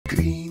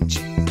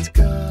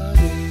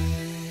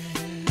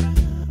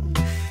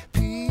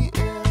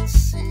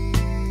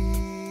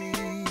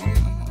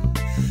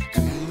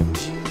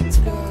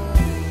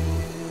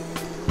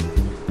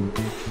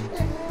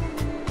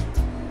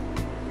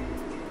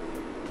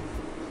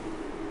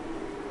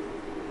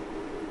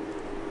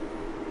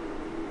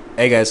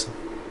Hey guys,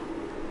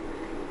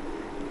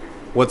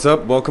 What's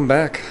up? Welcome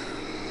back.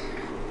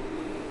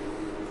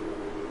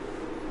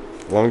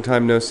 Long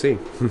time no see.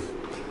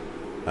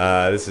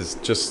 This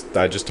is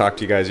I just talked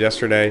to you guys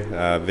yesterday.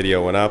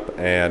 Video went up,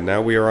 and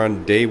now we are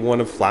on day one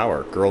of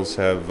flower. Girls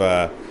have,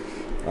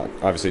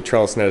 obviously,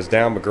 trellis net is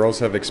down, but girls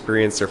have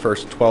experienced their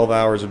first 12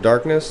 hours of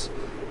darkness,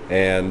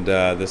 and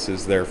this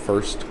is their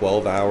first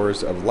 12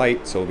 hours of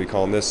light. So we'll be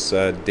calling this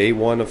day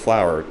one of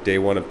flower, day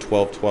one of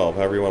 12-12,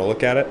 however you want to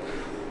look at it.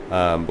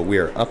 But we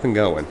are up and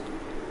going.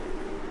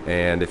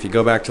 And if you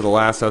go back to the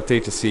last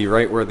update to see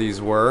right where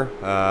these were,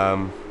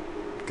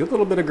 good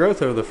little bit of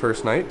growth over the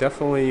first night.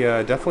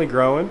 Definitely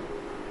growing.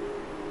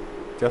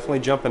 Definitely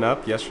jumping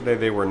up. Yesterday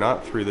they were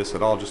not through this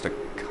at all. Just a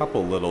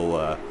couple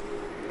little,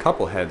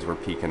 couple heads were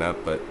peeking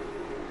up, but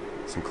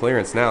some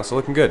clearance now, so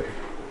looking good.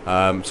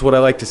 So what I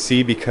like to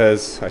see,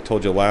 because I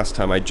told you last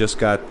time, I just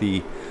got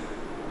the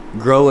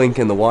grow link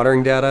and the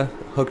watering data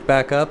hooked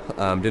back up.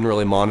 Didn't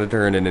really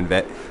monitor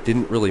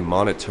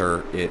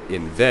it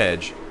in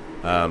veg.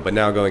 But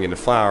now going into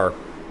flower,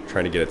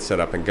 trying to get it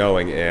set up and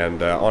going,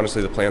 and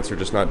honestly the plants are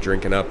just not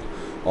drinking up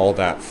all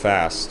that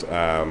fast.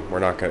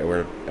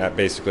 We're at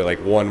basically like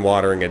one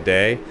watering a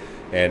day,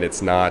 and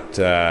it's not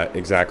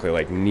exactly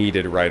like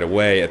needed right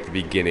away at the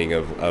beginning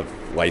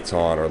of lights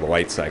on or the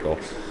light cycle.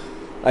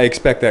 I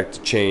expect that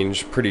to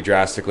change pretty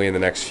drastically in the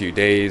next few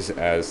days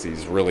as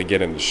these really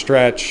get into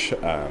stretch.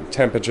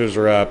 Temperatures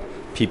are up,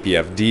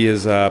 PPFD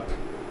is up.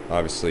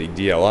 Obviously,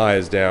 DLI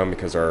is down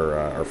because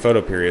our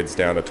photo period's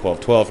down to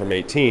 12-12 from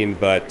 18,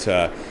 but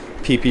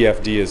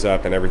PPFD is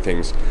up and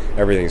everything's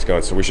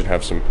going. So we should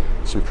have some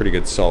pretty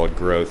good solid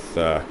growth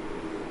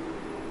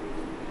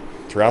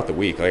throughout the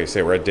week. Like I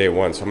say, we're at day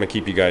one, so I'm gonna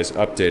keep you guys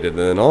updated. And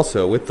then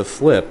also with the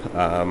flip,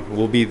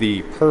 will be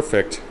the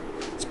perfect.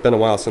 It's been a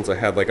while since I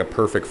had like a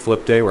perfect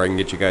flip day where I can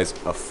get you guys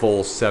a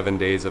full 7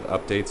 days of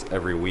updates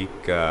every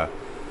week,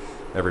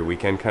 every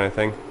weekend kind of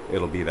thing.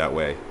 It'll be that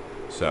way.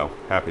 So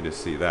happy to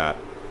see that.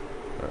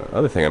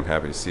 Other thing I'm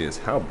happy to see is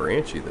how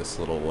branchy this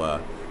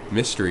little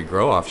mystery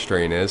grow-off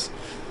strain is.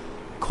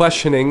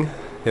 Questioning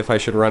if I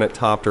should run it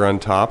topped or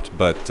untopped,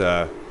 but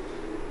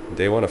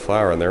day one of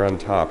flower and they're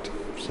untopped,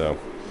 so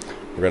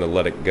we're gonna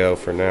let it go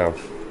for now.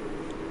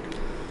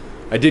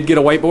 I did get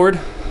a whiteboard.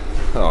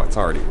 Oh, it's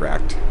already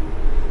racked.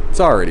 It's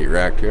already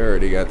racked. We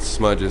already got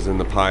smudges in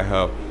the pie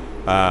hoe,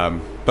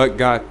 but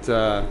got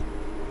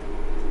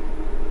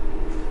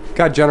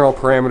general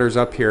parameters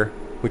up here.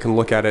 We can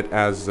look at it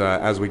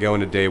as we go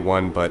into day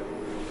one, but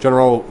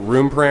general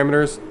room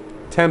parameters,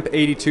 temp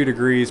 82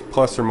 degrees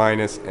plus or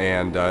minus,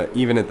 and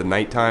even at the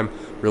nighttime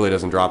really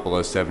doesn't drop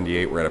below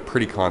 78. We're at a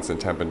pretty constant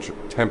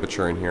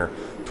temperature in here,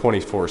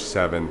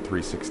 24/7,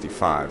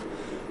 365.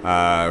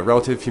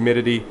 Relative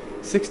humidity,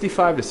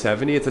 65 to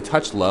 70. It's a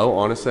touch low.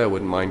 Honestly, I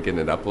wouldn't mind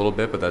getting it up a little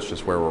bit, but that's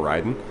just where we're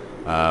riding.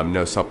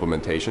 No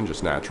supplementation,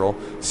 just natural.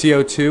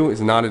 CO2 is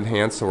not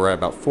enhanced, so we're at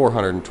about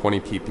 420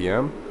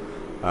 ppm.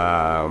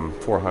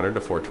 400 to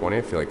 420.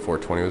 I feel like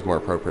 420 was more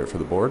appropriate for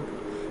the board.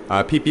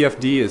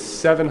 PPFD is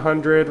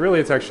 700.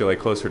 Really, it's actually like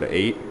closer to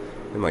 8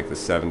 in like the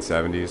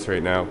 770s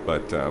right now,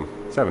 but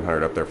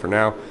 700 up there for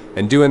now.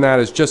 And doing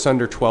that is just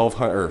under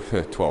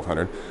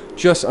 1200,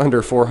 just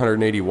under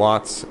 480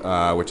 watts,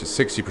 which is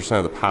 60%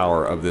 of the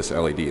power of this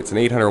LED. It's an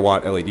 800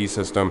 watt LED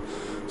system,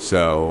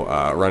 so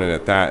running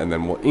at that, and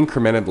then we'll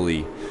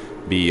incrementally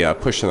be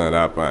pushing that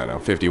up, I don't know,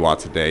 50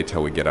 watts a day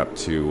till we get up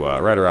to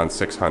right around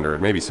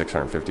 600, maybe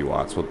 650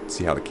 watts. We'll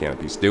see how the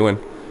canopy's doing.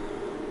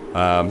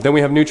 Then we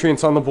have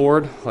nutrients on the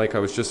board, like I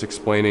was just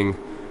explaining.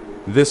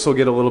 This will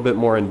get a little bit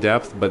more in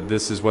depth, but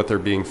this is what they're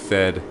being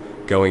fed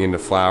going into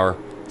flower.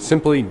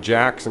 Simply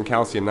Jax and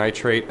calcium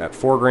nitrate at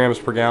 4 grams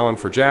per gallon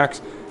for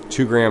Jax,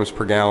 2 grams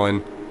per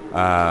gallon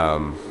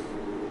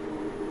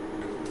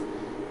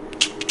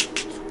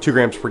 2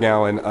 grams per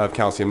gallon of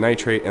calcium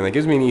nitrate, and that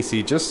gives me an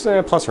EC just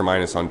plus or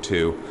minus on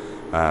 2.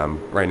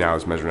 Right now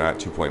it's measuring at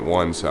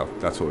 2.1, so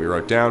that's what we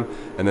wrote down.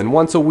 And then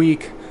once a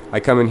week, I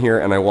come in here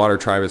and I water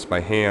Tribus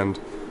by hand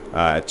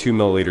at 2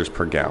 milliliters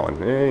per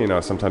gallon. You know,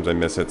 sometimes I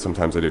miss it,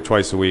 sometimes I do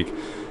twice a week.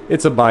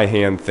 It's a by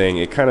hand thing.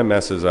 It kind of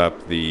messes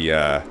up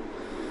the,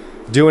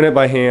 doing it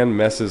by hand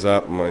messes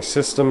up my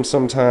system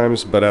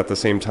sometimes, but at the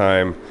same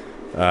time,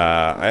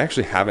 I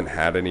actually haven't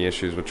had any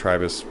issues with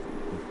Tribus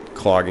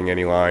clogging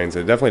any lines.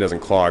 It definitely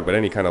doesn't clog, but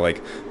any kind of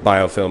like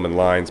biofilm in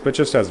lines. But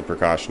just as a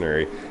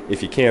precautionary,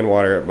 if you can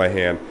water it by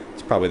hand,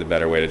 it's probably the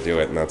better way to do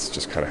it, and that's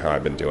just kind of how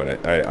I've been doing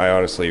it. I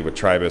honestly, with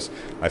Tribus,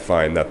 I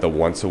find that the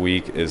once a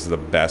week is the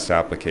best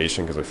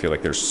application because I feel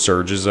like there's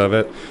surges of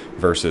it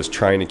versus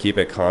trying to keep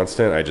it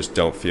constant. I just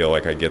don't feel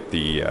like I get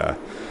the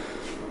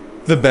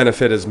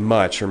benefit as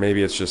much, or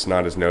maybe it's just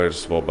not as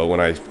noticeable. But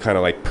when I kind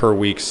of like per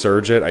week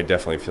surge it, I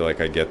definitely feel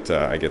like I get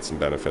some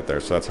benefit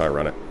there. So that's how I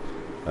run it.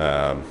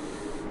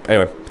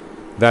 Anyway,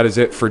 that is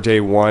it for day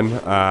one.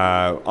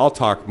 I'll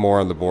talk more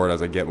on the board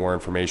as I get more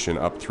information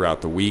up throughout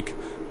the week,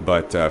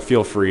 but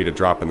feel free to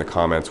drop in the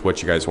comments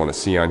what you guys want to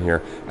see on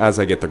here. As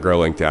I get the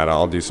GrowLink data,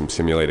 I'll do some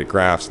simulated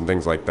graphs and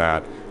things like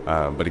that.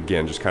 But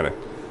again, just kind of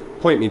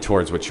point me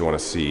towards what you want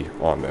to see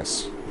on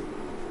this.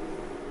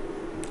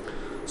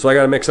 So I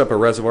got to mix up a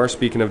reservoir.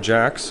 Speaking of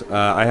jacks,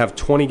 I have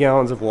 20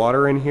 gallons of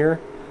water in here,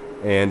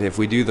 and if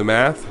we do the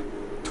math,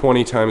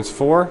 20 times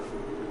 4,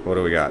 what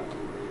do we got?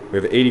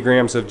 We have 80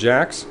 grams of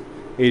jacks,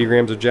 80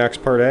 grams of jacks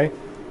per day,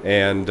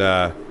 and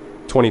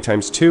 20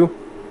 times 2,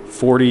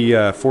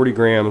 40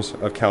 grams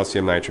of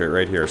calcium nitrate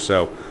right here.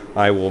 So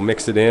I will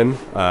mix it in.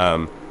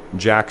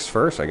 Jacks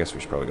first. I guess we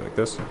should probably go like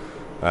this.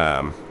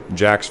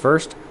 Jacks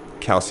first,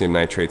 calcium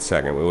nitrate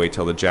second. We wait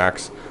till the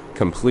jacks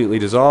completely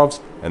dissolves,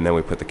 and then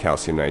we put the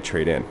calcium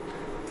nitrate in.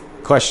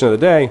 Question of the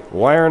day,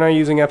 why aren't I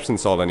using Epsom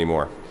salt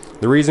anymore?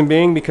 The reason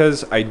being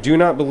because I do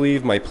not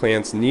believe my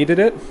plants needed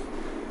it.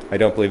 I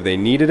don't believe they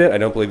needed it. I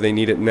don't believe they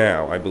need it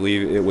now. I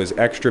believe it was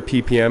extra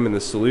ppm in the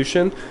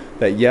solution.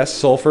 That yes,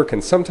 sulfur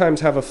can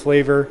sometimes have a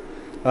flavor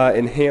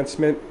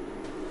enhancement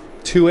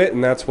to it,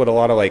 and that's what a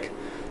lot of like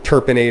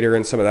Terpinator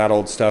and some of that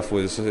old stuff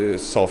was,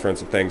 sulfur and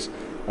some things.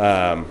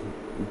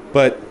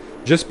 But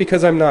just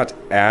because I'm not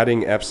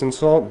adding Epsom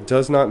salt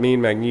does not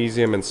mean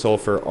magnesium and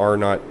sulfur are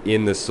not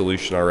in the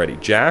solution already.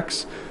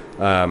 Jack's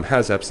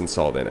has Epsom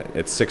salt in it.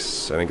 It's I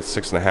think it's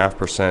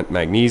 6.5%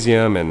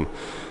 magnesium and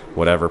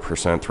whatever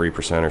percent,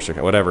 3% or 6,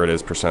 whatever it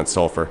is, percent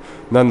sulfur.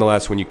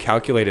 Nonetheless, when you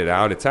calculate it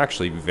out, it's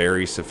actually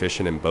very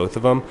sufficient in both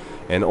of them.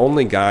 And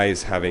only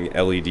guys having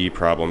LED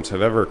problems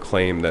have ever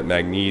claimed that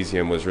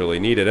magnesium was really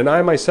needed. And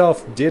I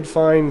myself did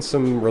find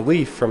some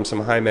relief from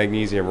some high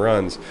magnesium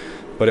runs,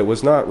 but it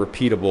was not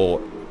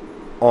repeatable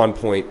on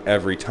point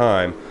every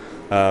time.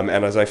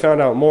 And as I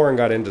found out more and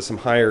got into some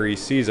higher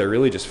ECs, I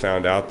really just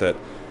found out that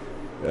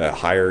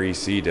higher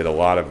EC did a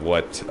lot of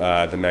what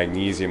the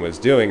magnesium was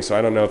doing. So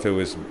I don't know if it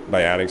was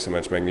by adding so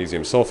much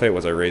magnesium sulfate,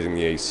 was I raising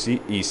the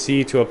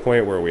EC to a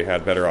point where we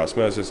had better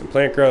osmosis and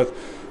plant growth,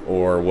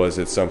 or was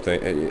it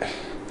something,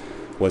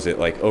 was it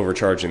like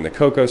overcharging the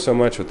cocoa so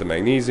much with the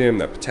magnesium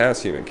that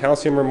potassium and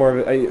calcium are more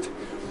of it?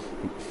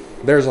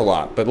 There's a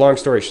lot, but long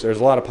story short,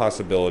 there's a lot of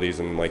possibilities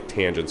and like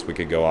tangents we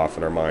could go off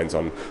in our minds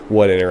on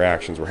what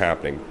interactions were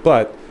happening.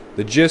 But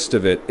the gist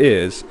of it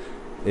is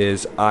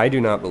I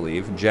do not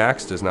believe,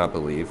 Jax does not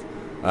believe,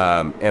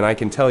 and I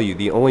can tell you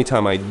the only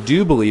time I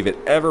do believe it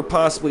ever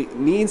possibly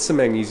needs some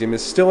magnesium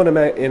is still in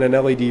an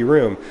LED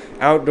room.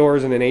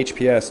 Outdoors in an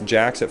HPS,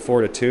 Jax at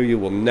 4 to 2, you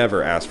will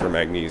never ask for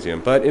magnesium.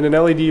 But in an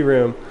LED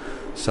room,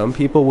 some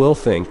people will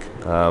think,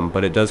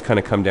 but it does kind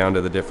of come down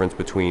to the difference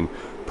between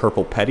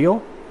purple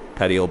petiole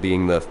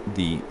being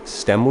the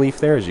stem leaf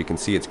there. As you can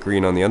see, it's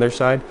green on the other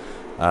side,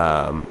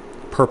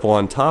 purple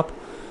on top.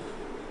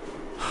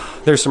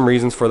 There's some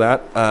reasons for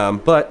that,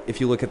 but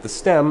if you look at the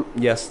stem,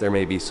 yes, there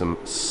may be some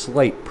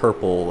slight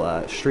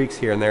purple streaks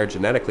here and there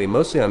genetically,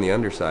 mostly on the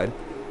underside,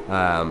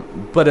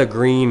 but a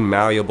green,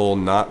 malleable,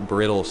 not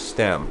brittle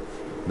stem,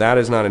 that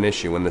is not an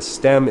issue. When the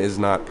stem is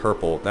not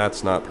purple,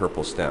 that's not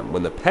purple stem.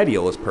 When the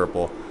petiole is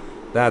purple,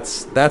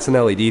 that's an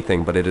LED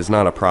thing, but it is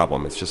not a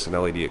problem. It's just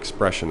an LED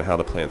expression of how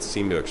the plants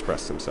seem to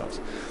express themselves.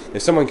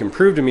 If someone can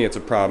prove to me it's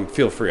a problem,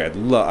 feel free.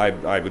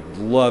 I would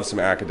love some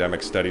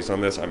academic studies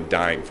on this. I'm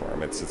dying for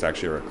them. It's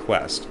actually a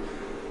request.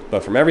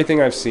 But from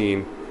everything I've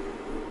seen,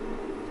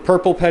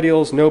 purple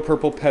petioles, no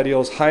purple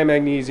petioles, high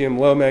magnesium,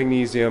 low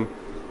magnesium,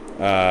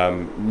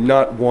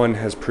 not one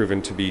has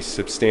proven to be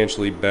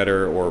substantially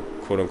better or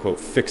quote-unquote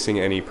fixing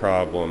any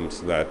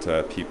problems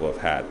that people have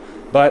had.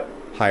 But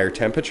higher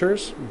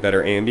temperatures,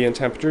 better ambient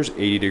temperatures,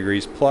 80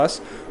 degrees plus,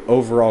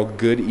 overall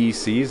good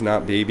ECs,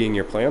 not babying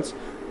your plants,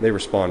 they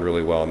respond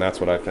really well, and that's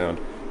what I found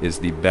is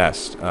the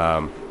best.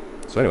 So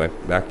anyway,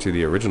 back to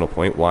the original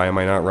point, why am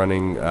I not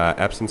running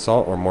Epsom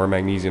salt or more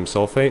magnesium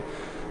sulfate?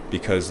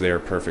 Because they're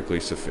perfectly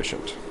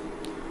sufficient.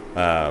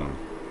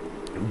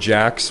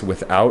 Jax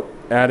without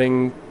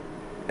adding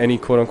any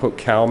quote-unquote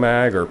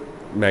CalMag or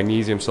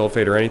magnesium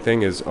sulfate or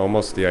anything is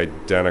almost the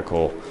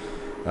identical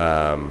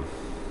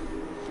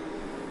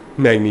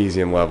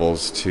magnesium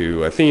levels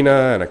to Athena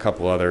and a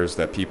couple others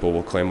that people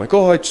will claim like,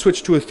 oh, I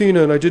switched to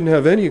Athena and I didn't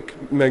have any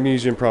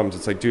magnesium problems.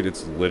 It's like, dude,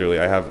 it's literally,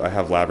 I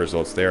have lab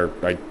results. They're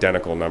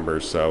identical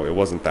numbers, so it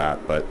wasn't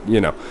that, but you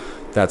know,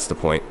 that's the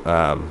point.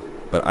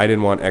 But I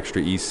didn't want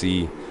extra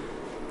EC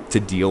to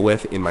deal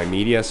with in my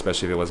media,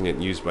 especially if it wasn't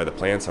getting used by the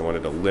plants. I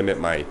wanted to limit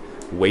my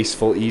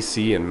wasteful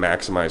EC and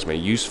maximize my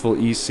useful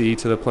EC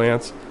to the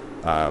plants.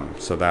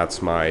 So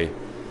that's my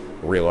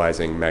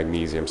realizing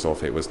magnesium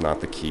sulfate was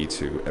not the key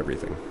to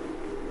everything.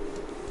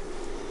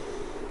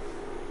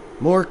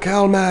 More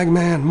CalMag,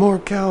 man, more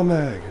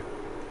CalMag.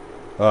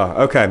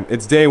 Okay,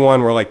 it's day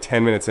one. We're like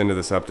 10 minutes into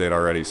this update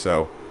already,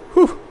 so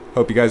whew,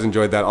 hope you guys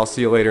enjoyed that. I'll see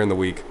you later in the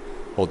week.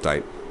 Hold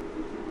tight.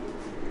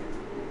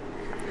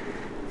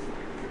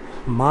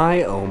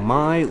 My, oh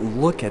my,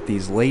 look at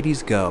these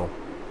ladies go.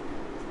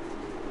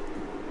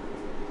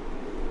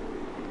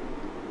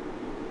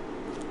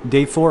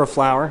 Day 4 of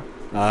flower.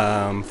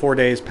 4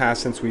 days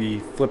passed since we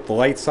flipped the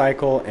light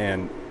cycle,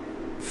 and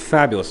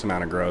fabulous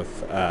amount of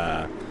growth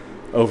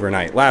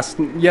overnight.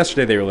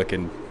 Yesterday they were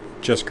looking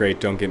just great,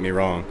 don't get me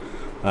wrong.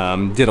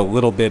 Did a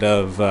little bit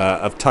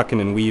of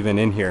tucking and weaving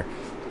in here,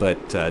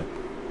 but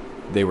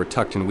they were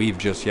tucked and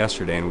weaved just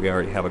yesterday, and we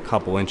already have a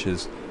couple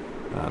inches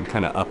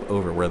kind of up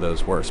over where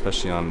those were,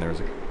 especially on, there's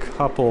a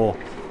couple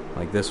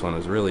Like this one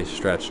was really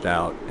stretched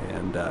out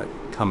and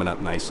coming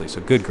up nicely.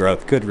 So good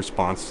growth, good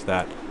response to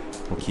that.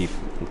 We'll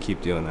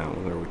keep doing that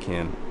where we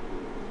can.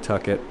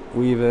 Tuck it,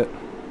 weave it,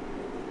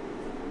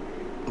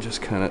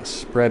 just kind of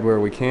spread where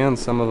we can.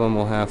 Some of them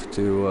will have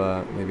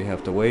to maybe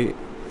have to wait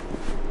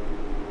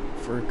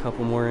for a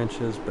couple more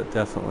inches, but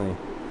definitely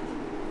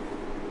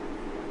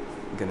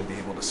going to be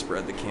able to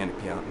spread the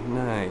canopy out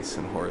nice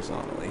and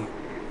horizontally.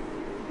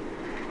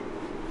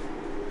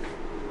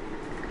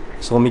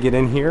 So let me get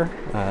in here,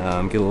 get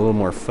a little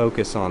more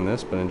focus on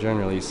this, but in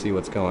general you see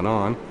what's going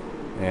on,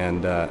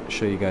 and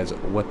show you guys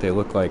what they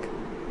look like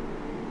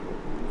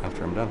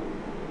after I'm done.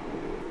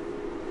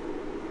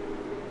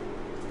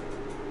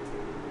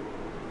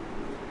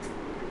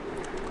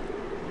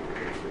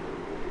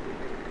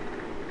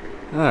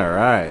 All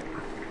right.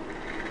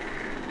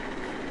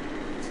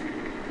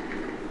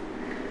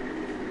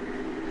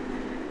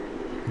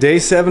 Day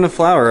 7 of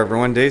flower,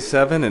 everyone. Day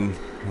 7 and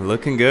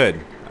looking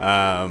good.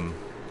 I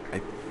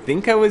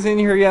think I was in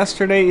here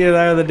yesterday,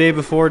 either the day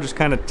before, just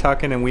kind of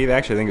tucking and weaving.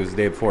 Actually, I think it was the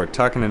day before,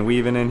 tucking and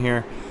weaving in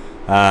here.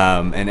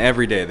 And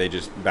every day they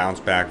just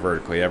bounce back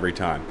vertically every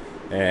time.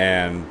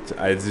 And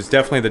it's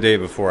definitely the day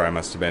before I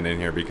must have been in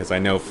here, because I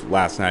know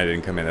last night I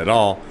didn't come in at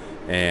all.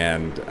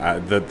 And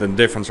the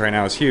difference right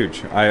now is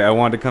huge. I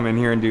wanted to come in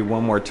here and do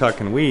one more tuck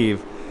and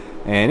weave,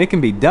 and it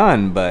can be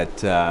done, but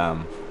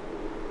they're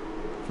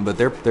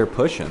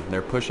pushing.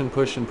 They're pushing.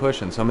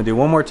 So I'm gonna do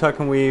one more tuck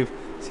and weave,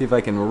 see if I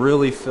can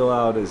really fill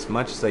out as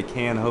much as I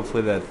can.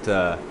 Hopefully that.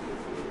 The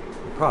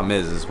problem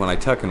is when I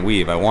tuck and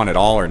weave, I want it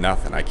all or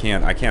nothing. I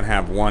can't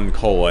have one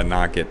cola and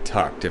not get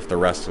tucked. If the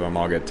rest of them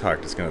all get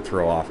tucked, it's gonna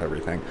throw off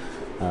everything.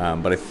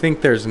 But I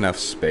think there's enough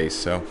space,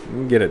 so we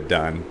can get it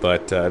done.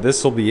 But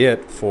this will be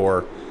it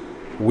for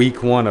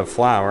week 1 of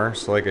flower.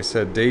 So like I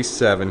said, day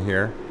 7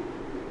 here.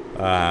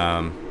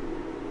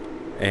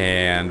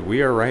 And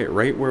we are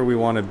right where we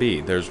want to be.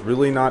 There's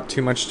really not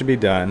too much to be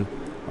done.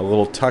 A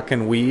little tuck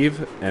and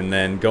weave, and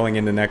then going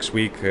into next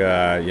week,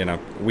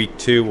 week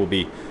 2 will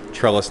be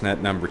trellis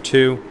net number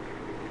 2.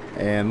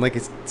 And like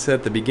I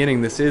said at the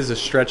beginning, this is a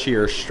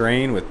stretchier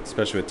strain,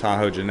 especially with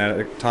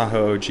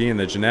Tahoe OG and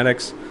the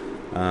genetics.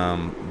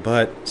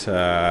 But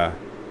I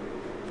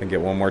can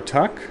get one more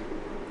tuck,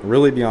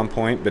 really be on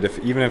point. But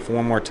even if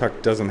one more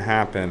tuck doesn't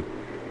happen,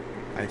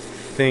 I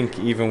think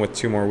even with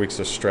 2 more weeks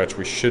of stretch,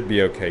 we should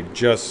be okay.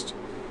 Just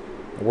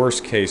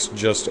worst case,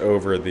 just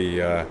over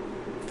the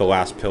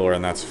last pillar,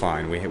 and that's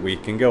fine. We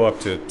can go up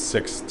to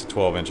 6 to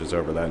 12 inches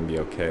over that and be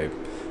okay.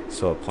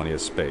 Still have plenty of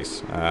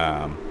space.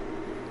 But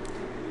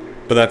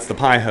that's the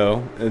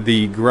Pie-Ho,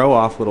 the grow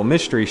off little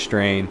mystery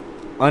strain,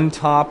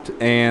 untopped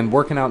and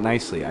working out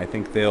nicely. I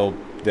think they'll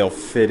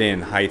fit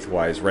in height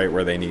wise right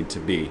where they need to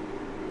be.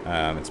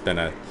 I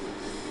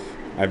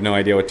have no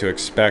idea what to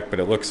expect, but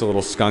it looks a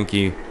little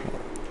skunky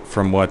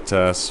from what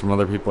some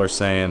other people are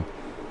saying.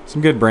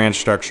 Some good branch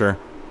structure.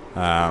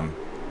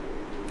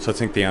 So I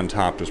think the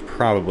untopped was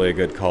probably a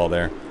good call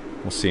there.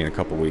 We'll see in a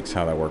couple weeks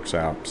how that works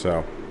out.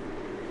 So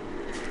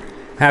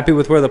happy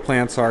with where the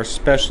plants are,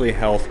 especially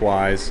health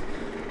wise.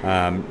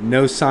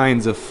 No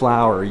signs of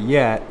flower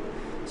yet,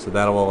 so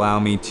that'll allow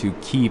me to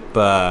keep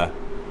I'm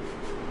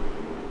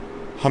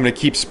going to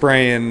keep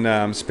spraying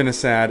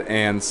spinosad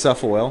and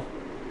Sulfoil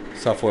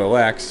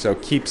X, so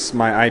keeps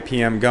my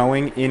IPM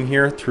going in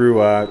here through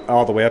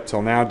all the way up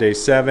till now, day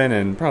 7,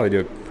 and probably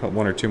do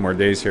 1 or 2 more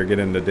days here, get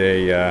into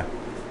day,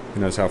 who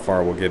knows how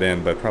far we'll get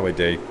in, but probably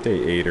day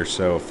 8 or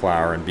so of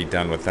flower and be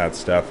done with that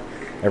stuff.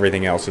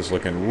 Everything else is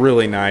looking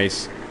really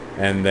nice.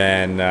 And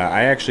then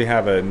I actually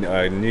have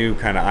a new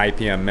kind of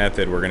IPM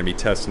method we're going to be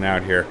testing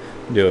out here.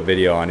 I'll do a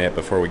video on it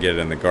before we get it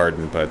in the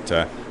garden,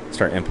 but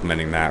start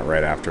implementing that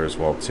right after as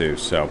well too.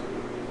 So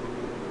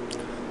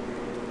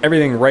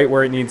everything right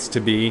where it needs to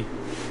be,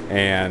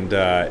 and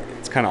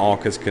it's kind of all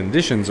because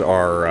conditions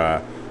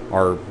are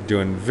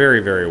doing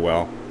very, very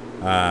well.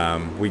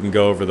 We can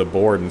go over the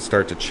board and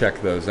start to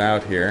check those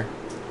out here.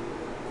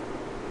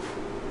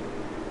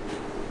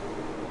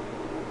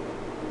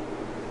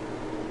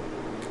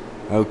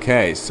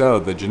 Okay, so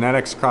the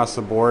genetics across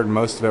the board,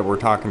 most of it we're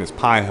talking is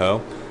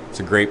Pie-Ho. It's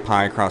a great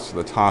pie across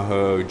with the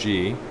Tahoe OG.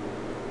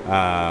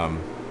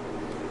 And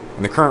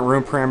the current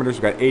room parameters,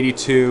 we've got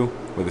 82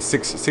 with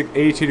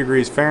 82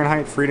 degrees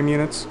Fahrenheit freedom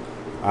units,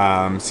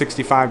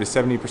 65 to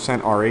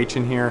 70% RH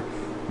in here.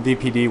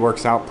 VPD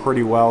works out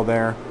pretty well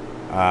there.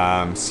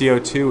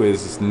 CO2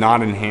 is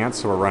not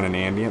enhanced, so we're running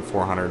ambient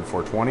 400 and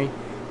 420.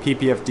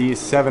 PPFD is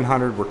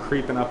 700. We're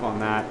creeping up on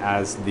that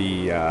as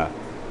the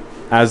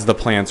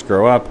plants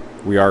grow up.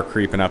 We are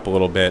creeping up a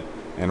little bit,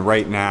 and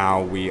right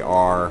now we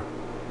are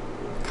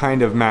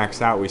kind of maxed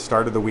out. We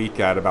started the week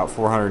at about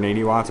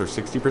 480 watts or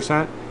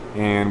 60%,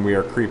 and we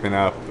are creeping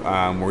up.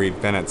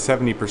 We've been at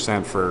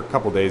 70% for a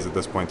couple days at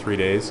this point, 3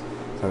 days.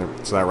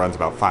 So that runs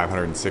about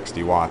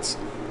 560 watts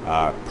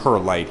per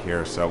light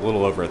here, so a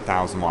little over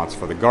 1,000 watts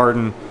for the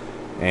garden,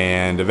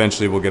 and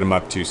eventually we'll get them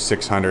up to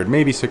 600,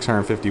 maybe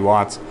 650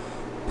 watts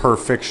per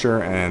fixture,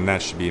 and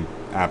that should be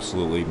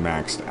absolutely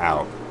maxed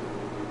out.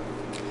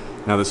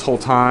 Now this whole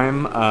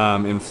time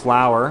in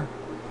flower,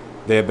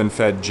 They have been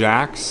fed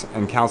Jax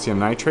and calcium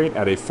nitrate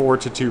at a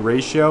 4-to-2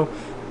 ratio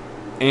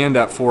and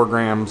at 4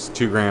 grams,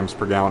 2 grams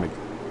per gallon.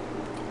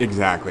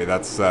 Exactly.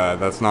 That's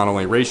not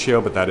only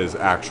ratio, but that is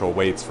actual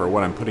weights for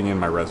what I'm putting in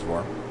my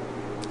reservoir.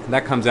 And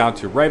that comes out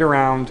to right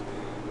around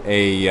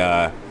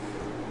a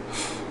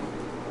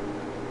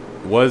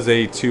was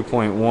a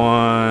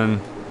 2.1.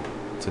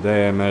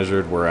 Today I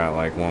measured, we're at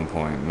like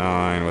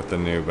 1.9 with the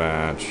new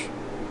batch.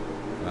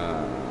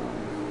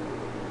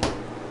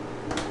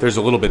 There's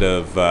a little bit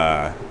of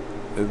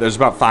there's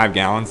about 5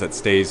 gallons that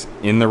stays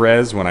in the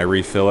res when I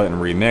refill it and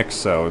remix,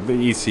 so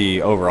the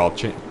EC overall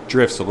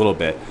drifts a little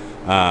bit.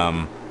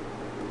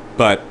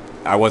 But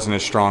I wasn't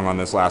as strong on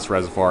this last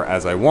reservoir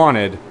as I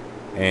wanted,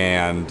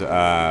 and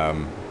I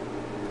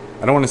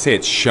don't want to say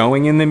it's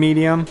showing in the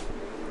medium,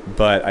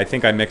 but I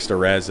think I mixed a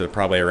res at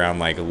probably around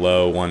like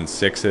low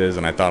 1.6s,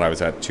 and I thought I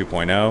was at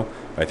 2.0.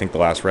 I think the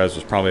last res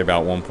was probably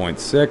about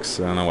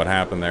 1.6. I don't know what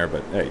happened there,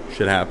 but hey,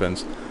 shit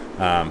happens.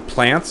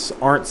 Plants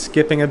aren't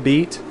skipping a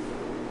beat.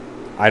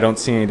 I don't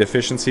see any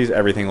deficiencies.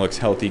 Everything looks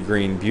healthy,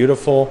 green,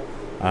 beautiful.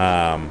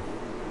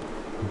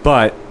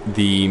 But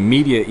the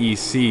media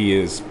EC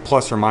is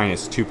plus or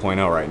minus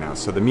 2.0 right now.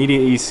 So the media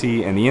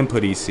EC and the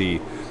input EC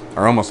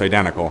are almost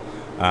identical.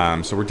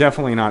 So we're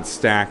definitely not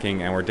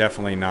stacking, and we're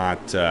definitely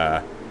not,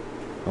 well,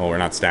 we're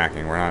not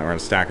stacking. We're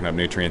not stacking up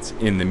nutrients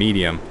in the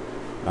medium.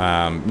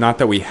 Not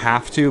that we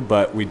have to,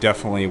 but we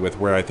definitely, with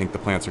where I think the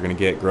plants are going to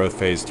get growth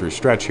phase through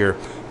stretch here,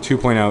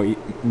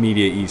 2.0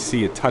 media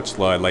EC, a touch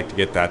low. I'd like to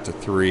get that to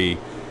 3,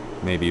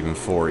 maybe even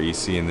 4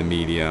 EC in the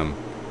medium.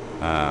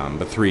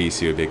 But 3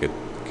 EC would be a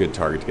good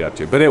target to get up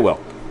to, but it will.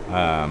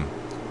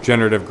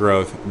 Generative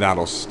growth,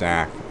 that'll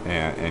stack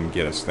and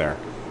get us there.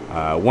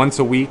 Once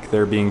a week,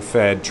 they're being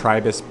fed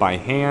Tribus by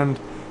hand.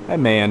 That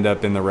may end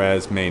up in the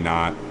res, may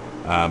not.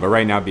 But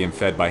right now being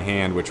fed by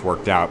hand, which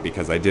worked out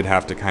because I did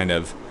have to kind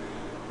of...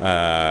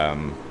 a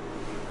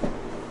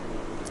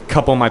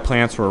couple of my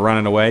plants were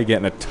running away,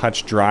 getting a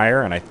touch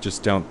drier, and I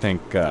just don't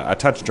think... a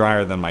touch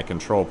drier than my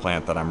control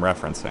plant that I'm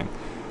referencing.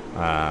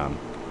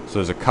 So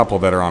there's a couple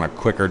that are on a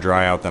quicker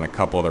dry out than a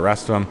couple of the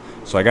rest of them.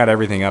 So I got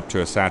everything up to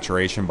a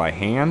saturation by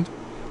hand.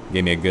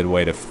 Gave me a good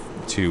way to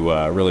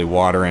really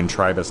water in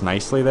Tribus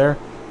nicely there.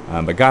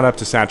 But got up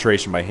to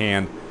saturation by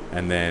hand,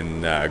 and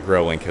then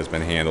GrowLink has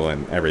been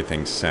handling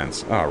everything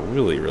since. Oh,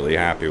 really, really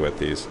happy with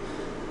these.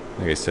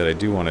 Like I said, I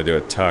do want to do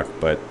a tuck,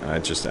 but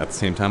just at the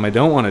same time, I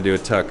don't want to do a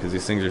tuck because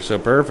these things are so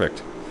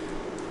perfect.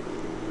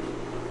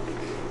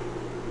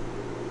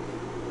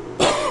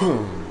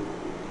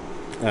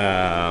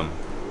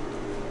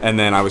 And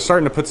then I was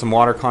starting to put some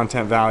water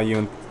content value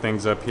and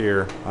things up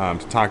here to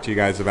talk to you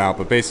guys about,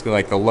 but basically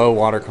like the low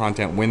water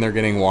content when they're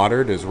getting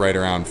watered is right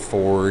around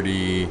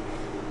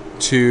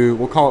 42,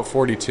 we'll call it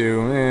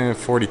 42,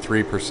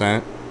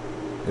 43%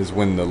 is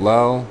when the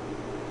low,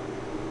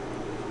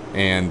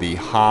 and the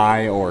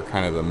high, or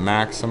kind of the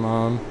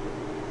maximum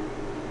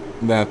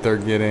that they're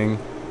getting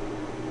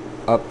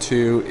up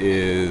to,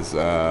 is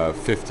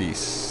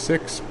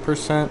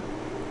 56%,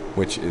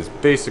 which is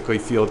basically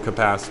field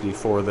capacity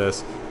for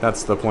this.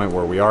 That's the point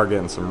where we are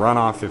getting some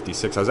runoff.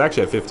 56. I was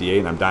actually at 58,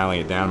 and I'm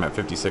dialing it down. I'm at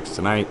 56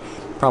 tonight.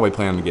 Probably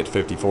planning to get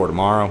 54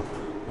 tomorrow.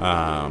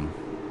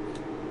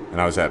 And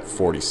I was at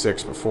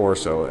 46 before,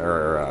 so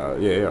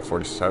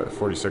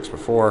 46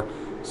 before.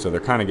 So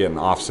they're kind of getting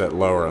offset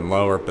lower and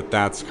lower, but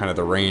that's kind of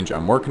the range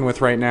I'm working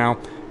with right now.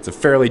 It's a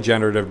fairly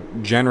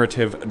generative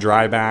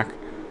dry back,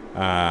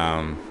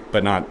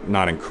 but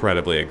not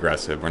incredibly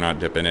aggressive. We're not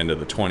dipping into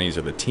the 20s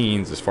or the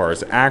teens as far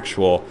as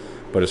actual,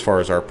 but as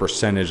far as our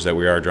percentage that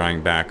we are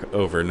drying back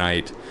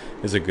overnight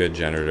is a good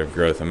generative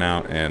growth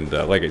amount. And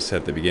like I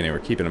said at the beginning, we're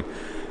keeping them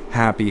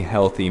happy,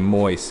 healthy,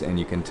 moist, and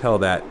you can tell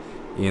that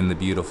in the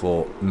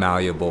beautiful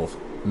malleable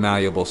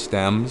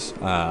stems.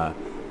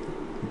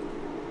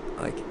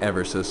 Like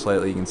ever so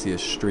slightly, you can see a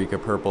streak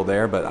of purple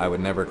there, but I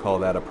would never call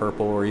that a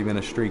purple or even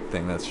a streak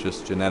thing. That's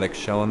just genetics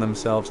showing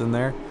themselves in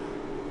there.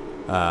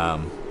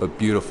 But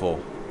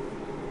beautiful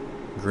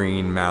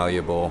green,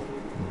 malleable,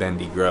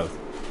 bendy growth.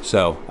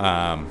 So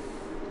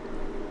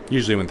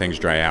usually when things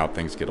dry out,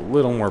 things get a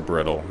little more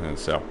brittle. And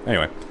so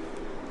anyway,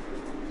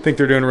 I think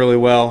they're doing really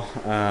well.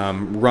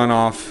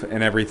 Runoff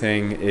and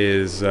everything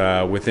is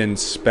within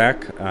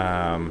spec.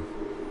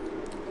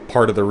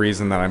 Part of the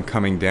reason that I'm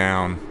coming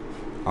down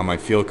on my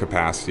field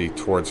capacity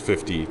towards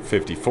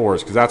 54s,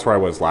 because that's where I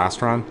was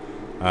last run.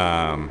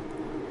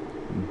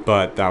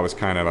 But that was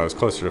kind of, I was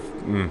closer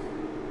to,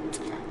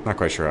 not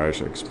quite sure how I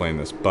should explain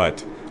this,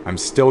 but I'm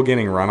still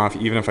getting runoff.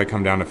 Even if I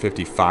come down to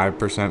 55%,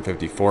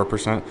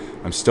 54%,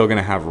 I'm still going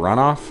to have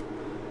runoff.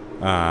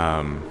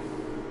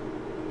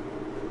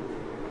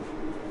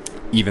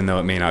 Even though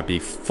it may not be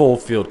full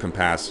field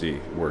capacity,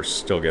 we're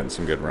still getting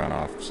some good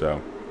runoff.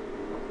 So,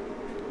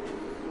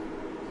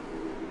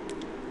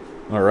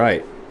 all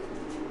right.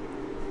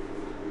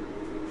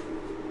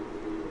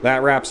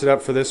 That wraps it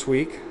up for this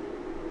week.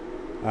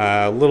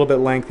 A little bit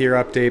lengthier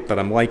update, but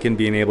I'm liking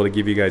being able to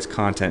give you guys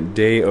content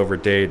day over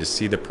day to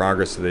see the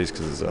progress of these,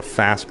 because it's a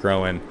fast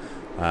growing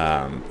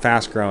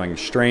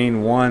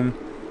strain. One,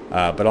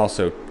 but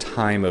also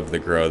time of the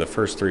grow. The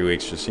first 3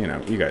 weeks, just, you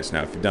know, you guys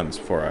know, if you've done this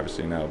before,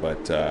 obviously know,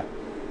 but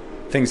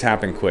things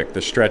happen quick.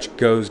 The stretch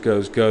goes.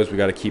 We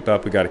got to keep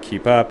up.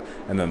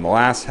 And then the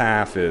last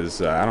half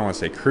is, I don't want to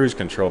say cruise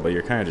control, but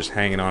you're kind of just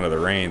hanging onto the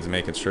reins and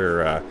making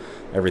sure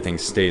everything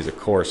stays a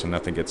course and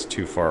nothing gets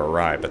too far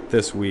awry. But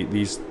this week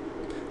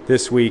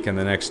and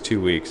the next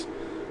 2 weeks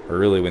are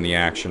really when the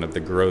action of the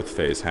growth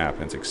phase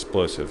happens,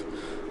 explosive.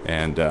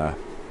 And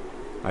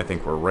I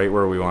think we're right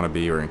where we want to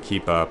be. We're going to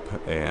keep up,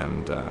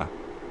 and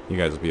you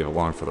guys will be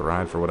along for the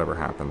ride for whatever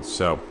happens.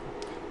 So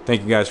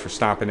thank you guys for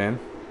stopping in.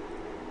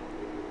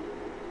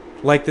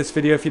 Like this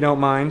video if you don't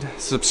mind.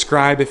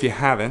 Subscribe if you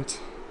haven't.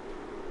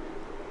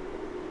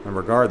 And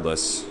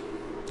regardless,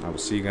 I will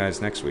see you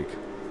guys next week.